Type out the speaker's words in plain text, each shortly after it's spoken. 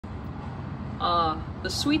The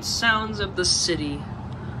sweet sounds of the city,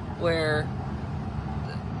 where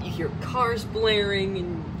you hear cars blaring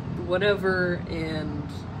and whatever, and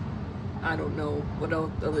I don't know what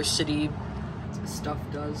else other city stuff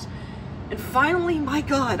does. And finally, my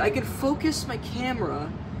god, I can focus my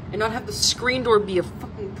camera and not have the screen door be a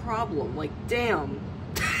fucking problem. Like, damn.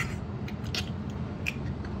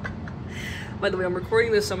 By the way, I'm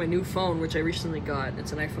recording this on my new phone, which I recently got.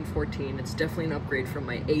 It's an iPhone 14. It's definitely an upgrade from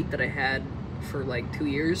my 8 that I had for like 2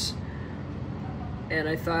 years. And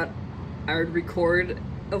I thought I would record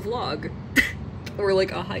a vlog. Or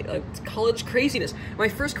like a college craziness. My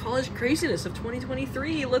first college craziness of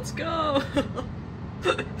 2023. Let's go!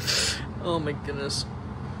 Oh my goodness.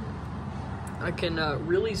 I can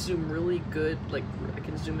really zoom really good. Like, I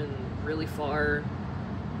can zoom in really far.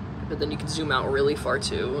 But then you can zoom out really far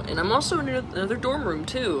too. And I'm also in another dorm room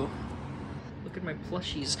too. Look at my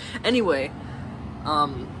plushies. Anyway,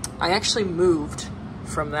 I actually moved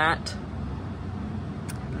from that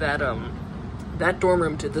dorm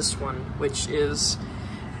room to this one, which is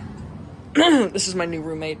this is my new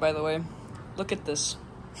roommate, by the way. Look at this.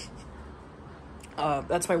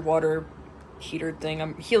 That's my water heater thing.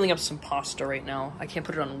 I'm heating up some pasta right now. I can't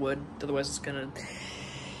put it on wood, otherwise it's gonna.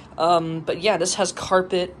 But yeah, this has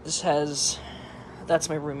carpet. That's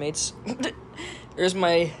my roommate's. There's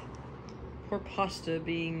my poor pasta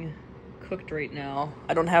being cooked right now.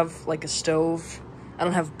 I don't have like a stove. I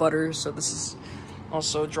don't have butter, so this is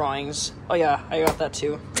also drawings. Oh yeah, I got that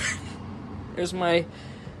too. There's my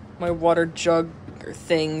water jug or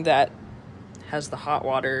thing that has the hot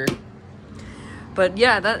water. But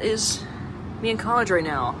yeah, that is me in college right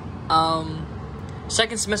now.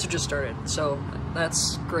 Second semester just started, so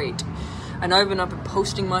that's great. I know I've been up and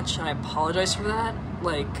posting much, and I apologize for that.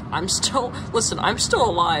 Like, I'm still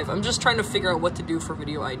alive. I'm just trying to figure out what to do for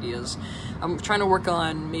video ideas. I'm trying to work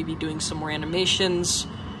on maybe doing some more animations,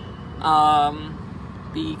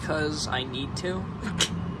 because I need to.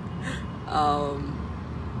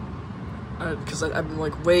 Because I'm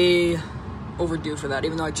like way overdue for that,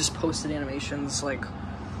 even though I just posted animations like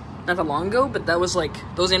not that long ago, but that was like,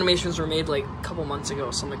 those animations were made like a couple months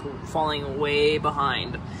ago, so I'm like falling way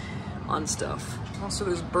behind on stuff. Also,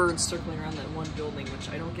 there's birds circling around that one building, which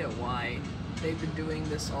I don't get why. They've been doing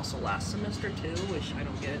this also last semester too, which I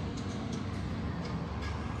don't get.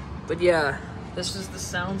 But yeah, this is the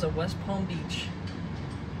sounds of West Palm Beach.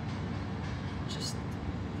 Just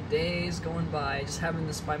days going by, just having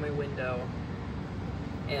this by my window,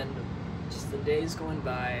 and just the days going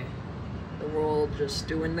by, the world just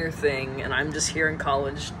doing their thing, and I'm just here in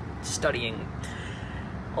college studying.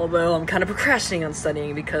 Although I'm kind of procrastinating on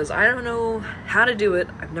studying because I don't know how to do it.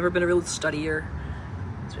 I've never been a real studier.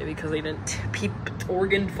 It's maybe because they didn't,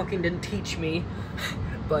 Oregon fucking didn't teach me.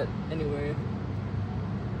 But anyway,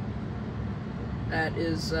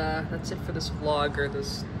 that's it for this vlog, or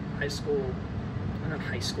this high school. Not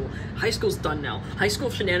high school. High school's done now. High school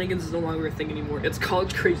shenanigans is no longer a thing anymore. It's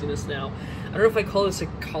college craziness now. I don't know if I call this a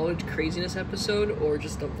college craziness episode or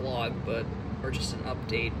just a vlog, or just an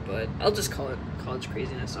update, but I'll just call it college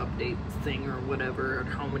craziness update thing or whatever, or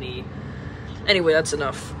how many. Anyway, that's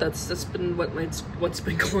enough. That's been what's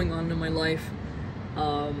been going on in my life.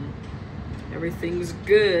 Everything's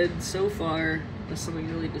good so far. Unless something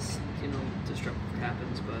really disruptive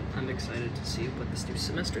happens, but I'm excited to see what this new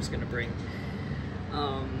semester is gonna bring.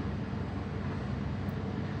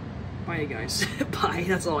 Bye guys. Bye,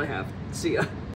 that's all I have. See ya.